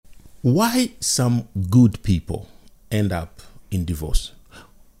Why some good people end up in divorce?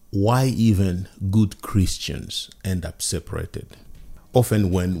 Why even good Christians end up separated? Often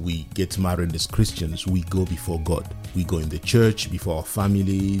when we get married as Christians, we go before God. We go in the church, before our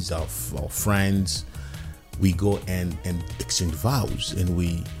families, our friends. We go and exchange vows, and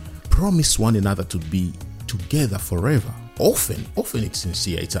we promise one another to be together forever. Often it's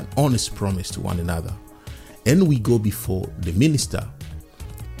sincere. It's an honest promise to one another. And we go before the minister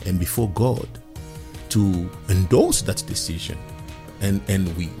and before God to endorse that decision.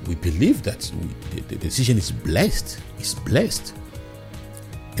 And we believe that the decision is blessed. It's blessed.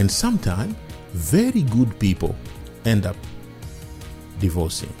 And sometimes very good people end up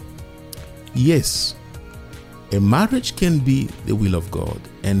divorcing. Yes, a marriage can be the will of God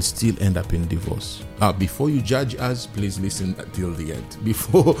and still end up in divorce. Before you judge us, please listen until the end.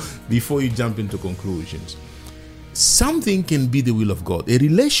 Before you jump into conclusions. Something can be the will of God. A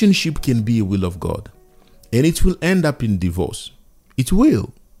relationship can be a will of God. And it will end up in divorce. It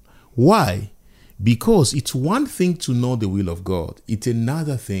will. Why? Because it's one thing to know the will of God. It's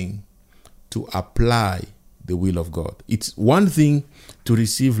another thing to apply the will of God. It's one thing to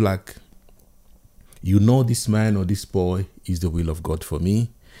receive, like, you know, this man or this boy is the will of God for me.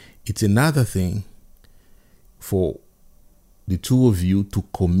 It's another thing for the two of you to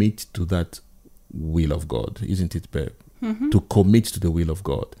commit to that will of God, isn't it, babe? Mm-hmm. To commit to the will of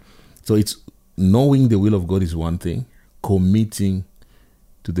God. So it's knowing the will of God is one thing. Committing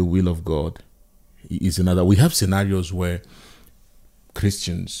to the will of God is another. We have scenarios where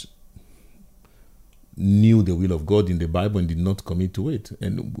Christians knew the will of God in the Bible and did not commit to it.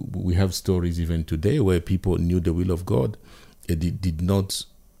 And we have stories even today where people knew the will of God and did not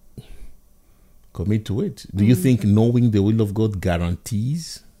commit to it. Do you think knowing the will of God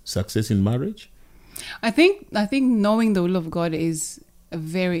guarantees success in marriage? I think knowing the will of God is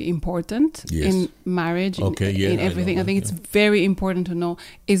very important in marriage, in everything. I think it's very important to know,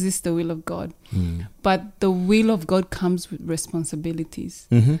 is this the will of God? But the will of God comes with responsibilities.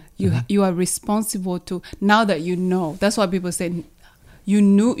 You are responsible to, now that you know. That's why people say you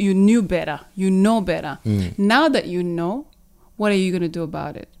knew better. You know better. Now that you know, what are you going to do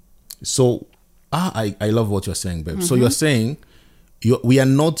about it? So I love what you're saying, babe. So you're saying, we are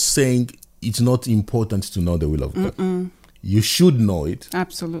not saying it's not important to know the will of God. You should know it.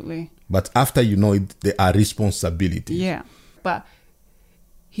 Absolutely. But after you know it, there are responsibilities. Yeah. But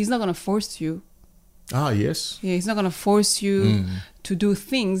he's not going to force you. Yes. Yeah, he's not going to force you to do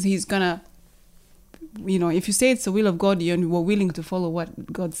things. He's going to, if you say it's the will of God, you were willing to follow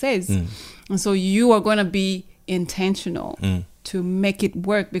what God says. And so you are going to be intentional to make it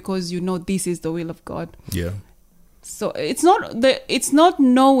work because you know this is the will of God. Yeah. So it's not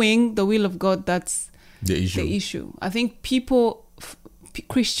knowing the will of God that's the issue. I think people,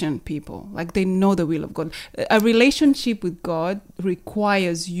 Christian people, like, they know the will of God. A relationship with God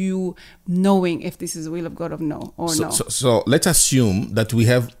requires you knowing if this is the will of God or no. So let's assume that we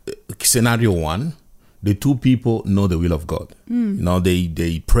have scenario one. The two people know the will of God.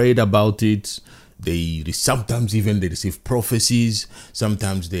 They prayed about it. Sometimes even they receive prophecies.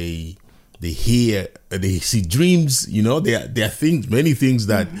 Sometimes they hear, they see dreams, there are things, many things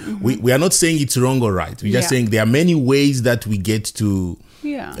that we are not saying it's wrong or right. We're just saying there are many ways that we get to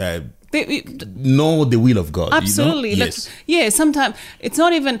know the will of God. Absolutely. Yes. Sometimes it's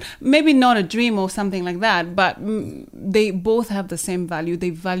not even, maybe not a dream or something like that, but they both have the same value. They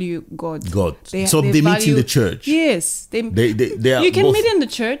value God. So they meet in the church. Yes. They are, you can meet in the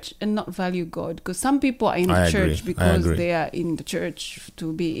church and not value God, because some people are in the church because they are in the church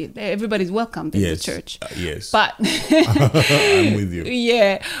to be, everybody's welcomed in the church. Yes. But I'm with you.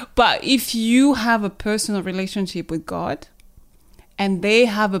 Yeah. But if you have a personal relationship with God, and they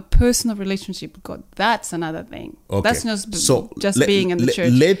have a personal relationship with God, that's another thing. Okay. That's just being in the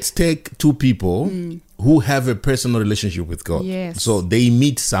church. Let's take two people who have a personal relationship with God. Yes. So they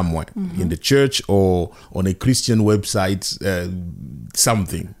meet somewhere in the church or on a Christian website,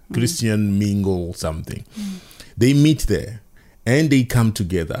 something, Christian mingle, something. They meet there and they come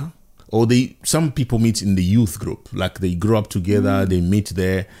together. Or some people meet in the youth group, like they grow up together, they meet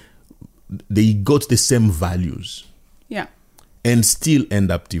there. They got the same values. Yeah. And still end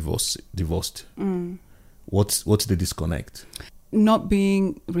up divorced. What's the disconnect? Not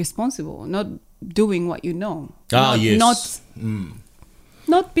being responsible, not doing what you know. Yes.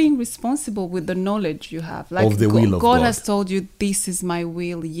 Not being responsible with the knowledge you have. Like, of the will of God. God has told you, this is my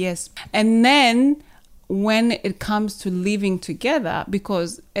will, yes. And then when it comes to living together,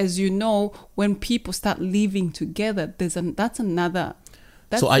 because as you know, when people start living together, that's another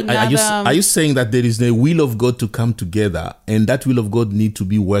That's So are you saying that there is the will of God to come together, and that will of God need to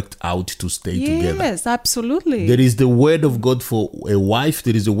be worked out to stay together? Yes, absolutely. There is the word of God for a wife.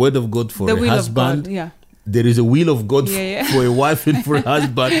 There is a word of God for The a will of husband. God, yeah. There is a will of God Yeah. for a wife and for a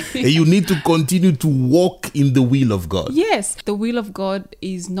husband. And you need to continue to walk in the will of God. Yes, the will of God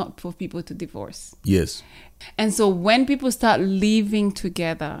is not for people to divorce. Yes. And so when people start living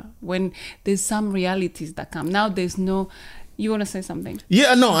together, when there's some realities that come, now there's no, you want to say something?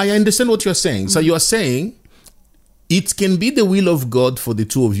 Yeah, no, I understand what you're saying. So you are saying it can be the will of God for the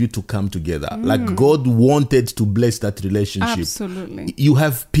two of you to come together. Like God wanted to bless that relationship. Absolutely. You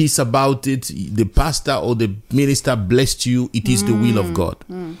have peace about it. The pastor or the minister blessed you. It is the will of God.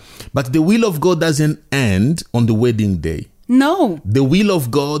 But the will of God doesn't end on the wedding day. No. The will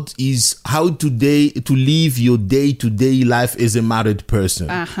of God is how to live your day-to-day life as a married person.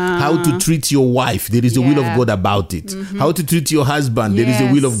 How to treat your wife. There is a will of God about it. How to treat your husband. There is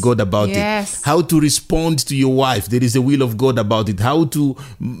a will of God about it. How to respond to your wife. There is a will of God about it. How to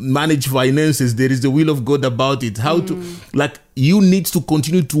manage finances. There is a will of God about it. How to, like, you need to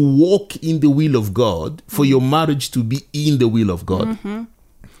continue to walk in the will of God for your marriage to be in the will of God.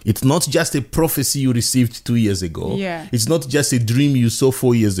 It's not just a prophecy you received 2 years ago. Yeah. It's not just a dream you saw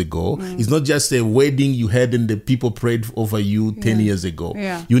 4 years ago. It's not just a wedding you had and the people prayed over you 10 years ago.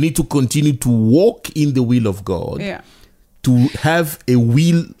 Yeah. You need to continue to walk in the will of God to have a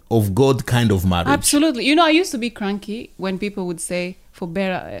will of God kind of marriage. Absolutely. You know, I used to be cranky when people would say for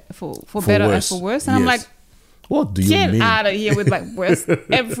better, for better worse. and for worse. And I'm like, what do you get mean? out of here with like worse.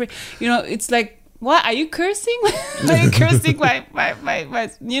 It's like, what are you cursing? Are you cursing my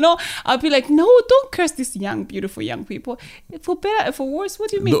I'll be like, no, don't curse these young, beautiful young people. For better, for worse,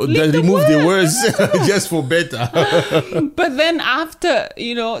 what do you mean? Remove the words just for better. But then after,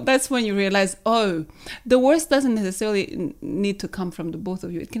 that's when you realize, oh, the worst doesn't necessarily need to come from the both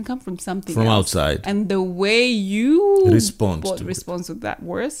of you. It can come from something from else. outside. And the way you respond to that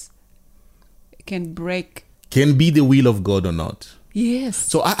worst can be the will of God or not. Yes.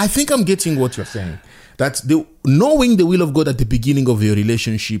 So I think I'm getting what you're saying. That knowing the will of God at the beginning of your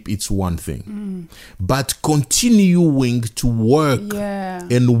relationship, it's one thing. But continuing to work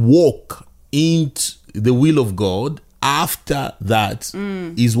and walk into the will of God after that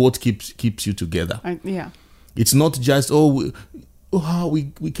is what keeps you together. It's not just, we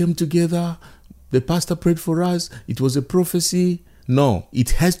came together, the pastor prayed for us, it was a prophecy. No, it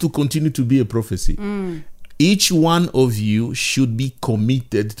has to continue to be a prophecy. Each one of you should be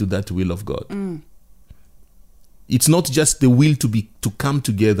committed to that will of God. It's not just the will to come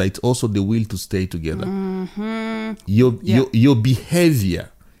together, it's also the will to stay together. Your behavior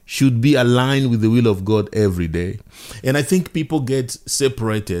should be aligned with the will of God every day. And I think people get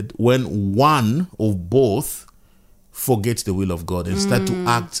separated when one or both forgets the will of God and start to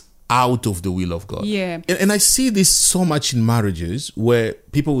act out of the will of God. Yeah. And I see this so much in marriages where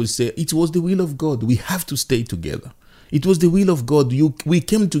people will say, it was the will of God. We have to stay together. It was the will of God. We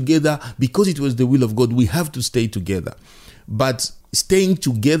came together because it was the will of God. We have to stay together. But staying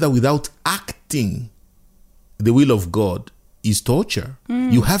together without acting the will of God is torture.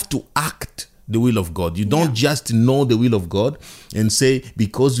 You have to act the will of God. You don't just know the will of God and say,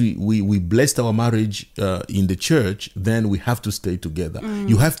 because we blessed our marriage in the church, then we have to stay together.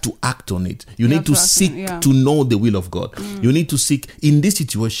 You have to act on it. You need to seek to know the will of God. You need to seek, in this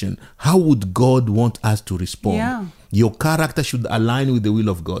situation, how would God want us to respond? Your character should align with the will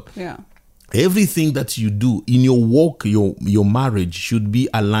of God. Everything that you do in your walk, your marriage should be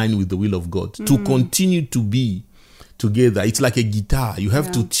aligned with the will of God to continue to be together. It's like a guitar. You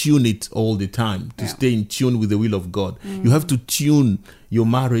have to tune it all the time to stay in tune with the will of God. You have to tune your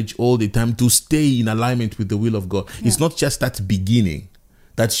marriage all the time to stay in alignment with the will of God. It's not just that beginning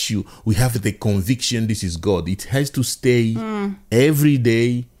that we have the conviction this is God. It has to stay every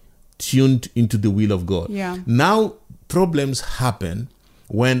day tuned into the will of God. Now problems happen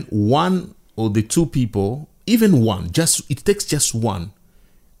when one or the two people, even one, it takes just one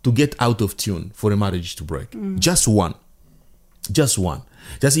to get out of tune for a marriage to break. Just one. Just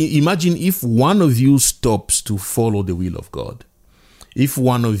imagine if one of you stops to follow the will of God. If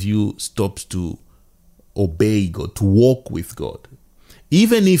one of you stops to obey God, to walk with God.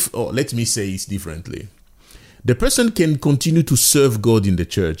 Even if, let me say it differently. The person can continue to serve God in the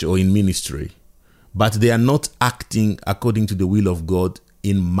church or in ministry, but they are not acting according to the will of God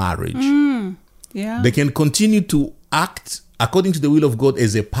in marriage. They can continue to act according to the will of God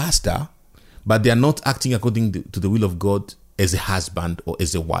as a pastor, but they are not acting according to the will of God as a husband or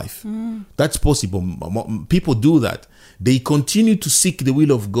as a wife. That's possible. People do that. They continue to seek the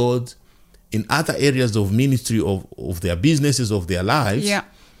will of God in other areas of ministry of their businesses, of their lives,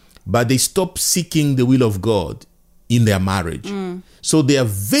 but they stop seeking the will of God in their marriage. So they are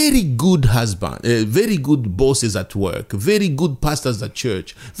very good husbands, very good bosses at work, very good pastors at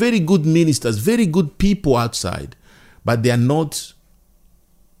church, very good ministers, very good people outside, but they are not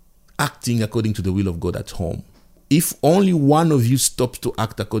acting according to the will of God at home. If only one of you stops to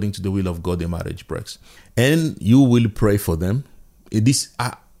act according to the will of God, the marriage breaks. And you will pray for them.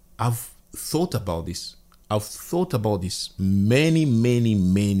 I've thought about this. I've thought about this many, many,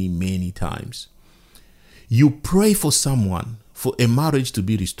 many, many times. You pray for someone, for a marriage to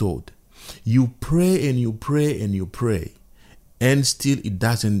be restored. You pray and you pray and you pray, and still it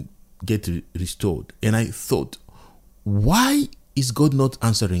doesn't get restored. And I thought, why is God not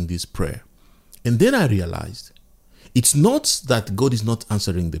answering this prayer? And then I realized, it's not that God is not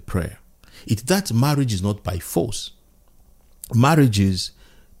answering the prayer. It's that marriage is not by force. Marriage is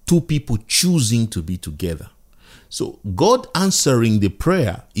two people choosing to be together. So God answering the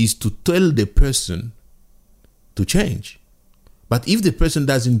prayer is to tell the person to change. But if the person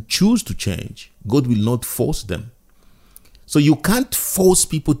doesn't choose to change, God will not force them. So you can't force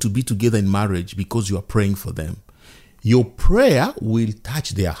people to be together in marriage because you are praying for them. Your prayer will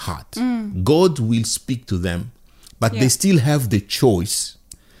touch their heart. God will speak to them, but they still have the choice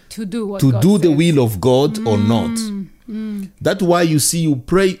to do the will of God or not. That's why you see you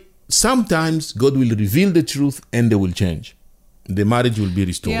pray. Sometimes God will reveal the truth and they will change. The marriage will be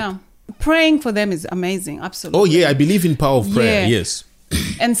restored. Yeah. Praying for them is amazing. Absolutely. Oh yeah, I believe in power of prayer. Yes.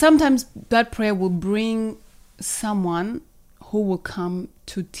 And sometimes that prayer will bring someone who will come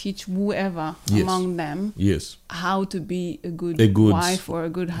to teach whoever among them how to be a good wife or a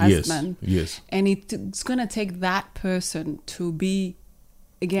good husband. Yes. And it's going to take that person to be,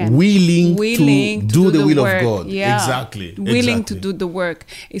 again, willing to do the will of God. Yeah. Exactly. Willing to do the work.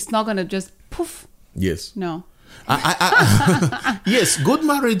 It's not going to just poof. Yes. No. Yes, good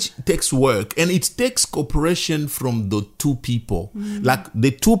marriage takes work, and it takes cooperation from the two people. Like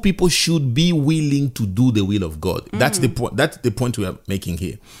the two people should be willing to do the will of God. That's the point. That's the point we are making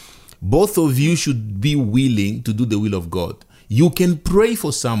here. Both of you should be willing to do the will of God. You can pray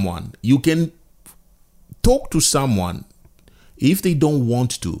for someone. You can talk to someone. If they don't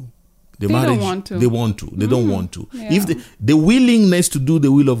want to, they don't want to. They don't want to. Yeah. If the willingness to do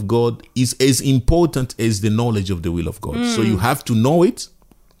the will of God is as important as the knowledge of the will of God. So you have to know it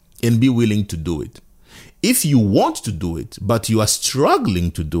and be willing to do it. If you want to do it, but you are struggling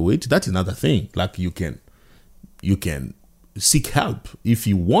to do it, that's another thing. Like you can seek help. If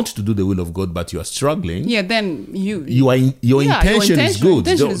you want to do the will of God, but you are struggling, then your intention is good.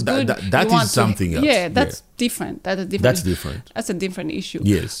 That is something else. Yeah, that's different. That's different. That's a different issue.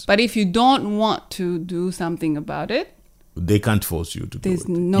 Yes. But if you don't want to do something about it, they can't force you to do it.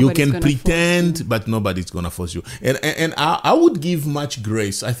 You can pretend, but nobody's going to force you. And I would give much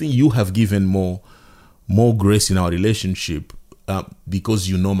grace. I think you have given more grace in our relationship because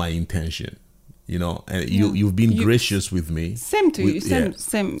you know my intention. You know, and you've been gracious with me. Same to you.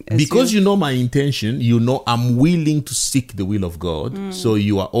 Same. Because you know my intention, you know I'm willing to seek the will of God. So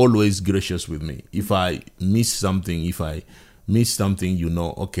you are always gracious with me. If I miss something, you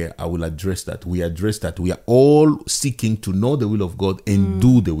know, okay, I will address that. We address that. We are all seeking to know the will of God and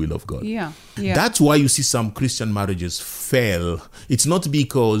do the will of God. Yeah. That's why you see some Christian marriages fail. It's not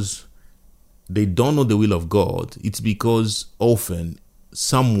because they don't know the will of God. It's because often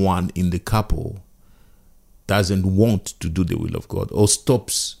someone in the couple doesn't want to do the will of God or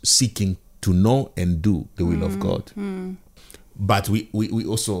stops seeking to know and do the will of God. But we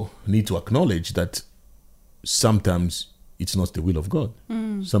also need to acknowledge that sometimes it's not the will of God.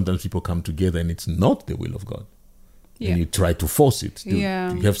 Sometimes people come together and it's not the will of God. And you try to force it. You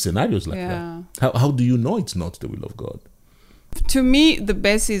have scenarios like that. How do you know it's not the will of God? To me, the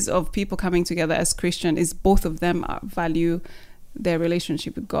basis of people coming together as Christian is both of them value their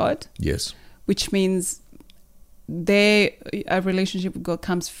relationship with God. Yes. Which means a relationship with God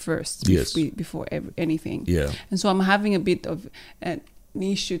comes first before anything. Yeah. And so I'm having a bit of an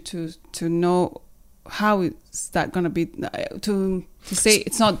issue to know how is that going to be, to say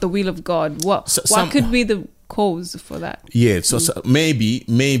it's not the will of God. What could be the cause for that? Yeah, so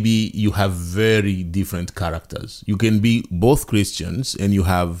maybe you have very different characters. You can be both Christians and you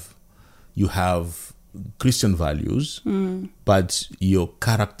have Christian values, but your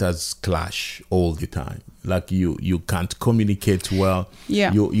characters clash all the time. Like you can't communicate well.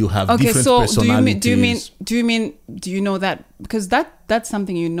 Yeah. You have different personalities. Do you know that? Because that's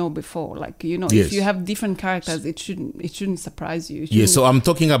something you know before. Like, you know, if you have different characters, it shouldn't surprise you. So I'm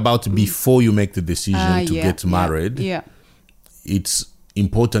talking about before you make the decision to get married. Yeah. It's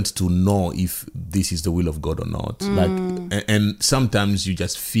important to know if this is the will of God or not. And sometimes you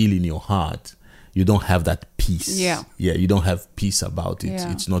just feel in your heart you don't have that peace. You don't have peace about it.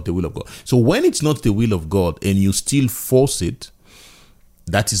 It's not the will of God. So when it's not the will of God and you still force it,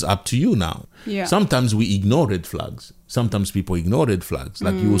 that is up to you now. Sometimes we ignore red flags. Sometimes people ignore red flags.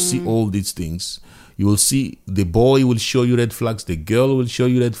 Like you will see all these things. You will see the boy will show you red flags, the girl will show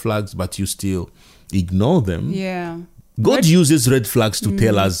you red flags, but you still ignore them. God uses red flags to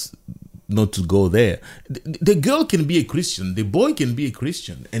tell us not to go there. The girl can be a Christian, the boy can be a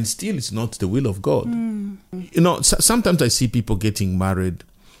Christian, and still it's not the will of God. You know, sometimes I see people getting married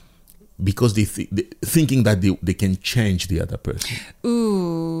because they thinking that they can change the other person.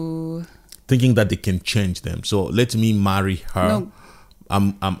 Thinking that they can change them. So let me marry her. No.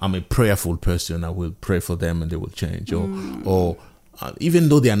 I'm a prayerful person. I will pray for them and they will change. Or even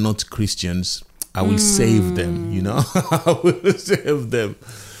though they are not Christians, I will save them, you know. I will save them.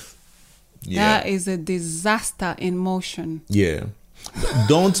 That is a disaster in motion.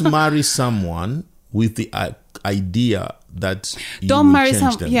 Don't marry someone with the idea that you don't will marry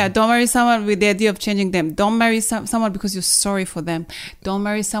change them. Don't marry someone with the idea of changing them. Don't marry someone because you're sorry for them. Don't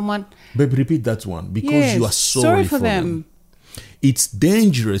marry someone. Babe, repeat that one. Because you are sorry for them. It's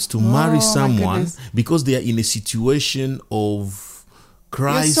dangerous to marry someone because they are in a situation of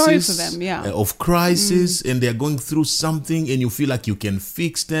crisis. You're sorry for them, of crisis, and they are going through something, and you feel like you can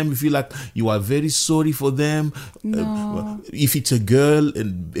fix them. You feel like you are very sorry for them. If it's a girl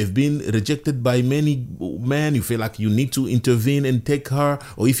and have been rejected by many men, you feel like you need to intervene and take her.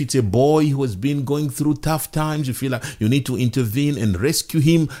 Or if it's a boy who has been going through tough times, you feel like you need to intervene and rescue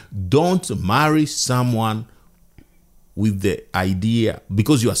him. Don't marry someone with the idea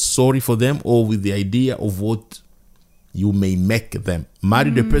because you are sorry for them, or with the idea of what you may make them. Marry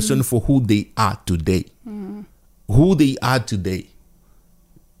the person for who they are today. Who they are today.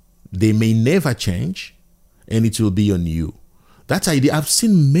 They may never change, and it will be on you. That idea, I've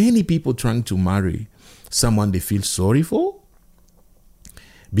seen many people trying to marry someone they feel sorry for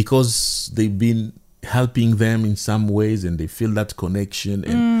because they've been helping them in some ways and they feel that connection.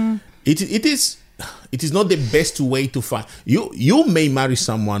 And it is not the best way to find. You may marry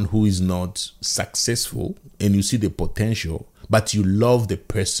someone who is not successful and you see the potential, but you love the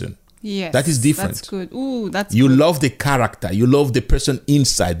person. Yes, that is different. That's good. Ooh, that's you good. love the character. You love the person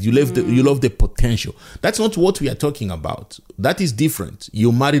inside. You love the potential. That's not what we are talking about. That is different.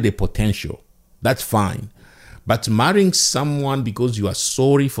 You marry the potential. That's fine. But marrying someone because you are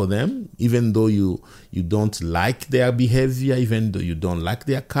sorry for them, even though you don't like their behavior, even though you don't like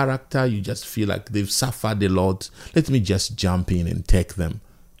their character, you just feel like they've suffered a lot. Let me just jump in and take them.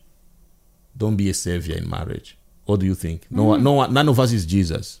 Don't be a savior in marriage. What do you think? None of us is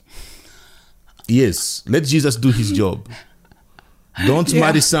Jesus. Yes, let Jesus do his job. Don't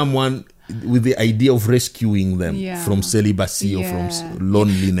marry someone with the idea of rescuing them from celibacy or from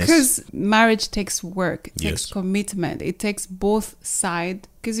loneliness. Because marriage takes work, it takes commitment, it takes both sides.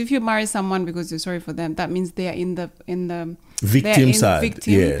 Because if you marry someone because you're sorry for them, that means they are in the victim side.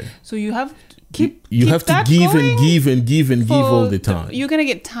 So you have to give and give and give and give all the time. You're gonna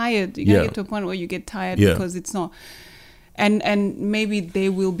get tired. You're gonna get to a point where you get tired because it's not. And maybe they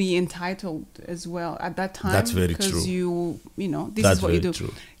will be entitled as well at that time. That's very true. Because you know, this is what you do.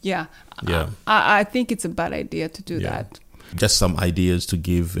 True. I think it's a bad idea to do that. Just some ideas to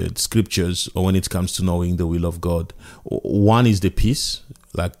give scriptures or when it comes to knowing the will of God. One is the peace.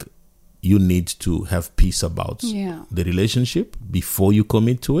 Like you need to have peace about the relationship before you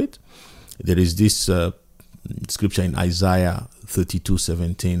commit to it. There is this scripture in Isaiah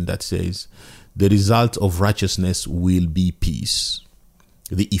 32:17 that says, the result of righteousness will be peace.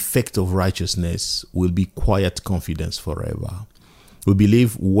 The effect of righteousness will be quiet confidence forever. We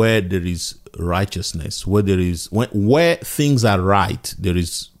believe where there is righteousness, where things are right, there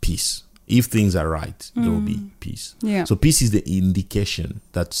is peace. If things are right, there will be peace. So peace is the indication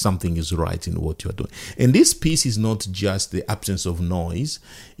that something is right in what you are doing. And this peace is not just the absence of noise.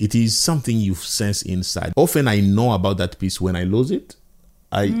 It is something you sense inside. Often I know about that peace when I lose it.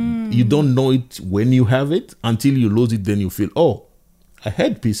 You don't know it when you have it until you lose it. Then you feel, oh, I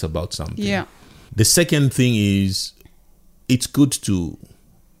had peace about something. The second thing is, it's good to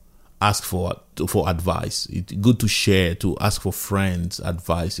ask for advice. It's good to share, to ask for friends'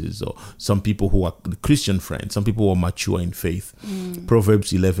 advices, or some people who are Christian friends, some people who are mature in faith.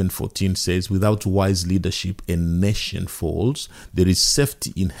 Proverbs 11:14 says, without wise leadership, a nation falls. There is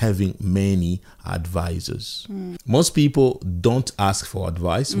safety in having many advisors. Most people don't ask for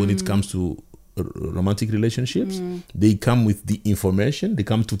advice when it comes to romantic relationships. They come with the information. They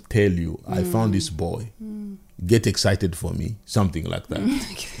come to tell you, I found this boy. get excited for me, something like that.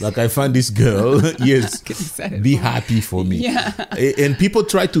 Like I find this girl, yes, be happy for me. Yeah. And people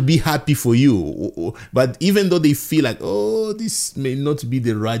try to be happy for you, but even though they feel like, oh, this may not be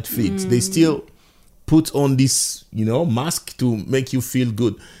the right fit, they still put on this, mask to make you feel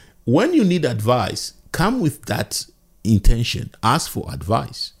good. When you need advice, come with that intention. Ask for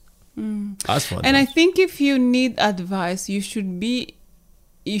advice. Ask for advice. And I think if you need advice, you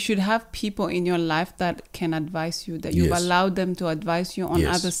should have people in your life that can advise you, that you've allowed them to advise you on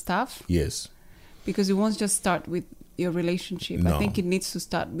other stuff. Yes. Because it won't just start with your relationship. No. I think it needs to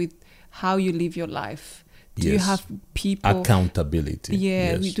start with how you live your life. Do you have people... Accountability.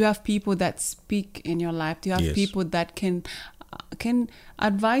 Yeah. Yes. Do you have people that speak in your life? Do you have people that can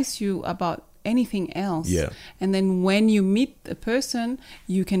advise you about anything else? Yeah. And then when you meet a person,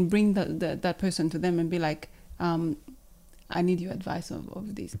 you can bring that person to them and be like, I need your advice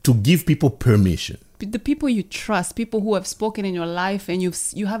of this. To give people permission. The people you trust, people who have spoken in your life and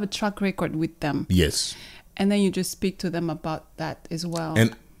you have a track record with them. Yes. And then you just speak to them about that as well.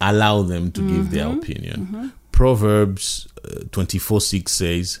 And allow them to give their opinion. Proverbs 24:6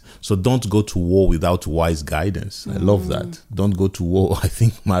 says, so don't go to war without wise guidance. I love that. Don't go to war. I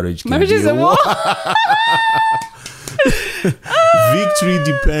think marriage can be is a war. Victory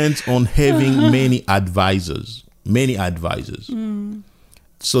depends on having many advisors.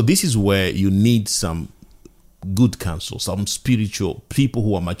 So this is where you need some good counsel, some spiritual people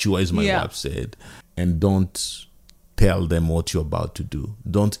who are mature, as my wife said. And don't tell them what you're about to do.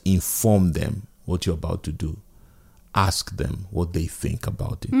 Don't inform them what you're about to do. Ask them what they think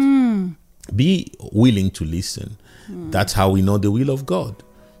about it. Be willing to listen. That's how we know the will of God.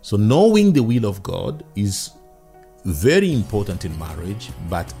 So knowing the will of God is very important in marriage,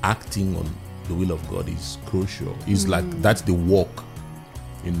 but acting on the will of God is crucial. It's like that's the walk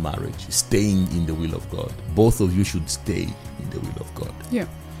in marriage, staying in the will of God. Both of you should stay in the will of God. Yeah.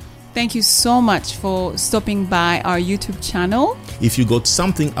 Thank you so much for stopping by our YouTube channel. If you got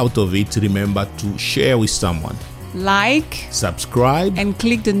something out of it, remember to share with someone. Like, subscribe, and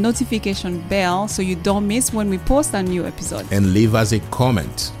click the notification bell so you don't miss when we post a new episode. And leave us a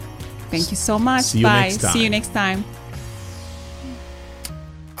comment. Thank you so much. See you Bye. next time. See you next time.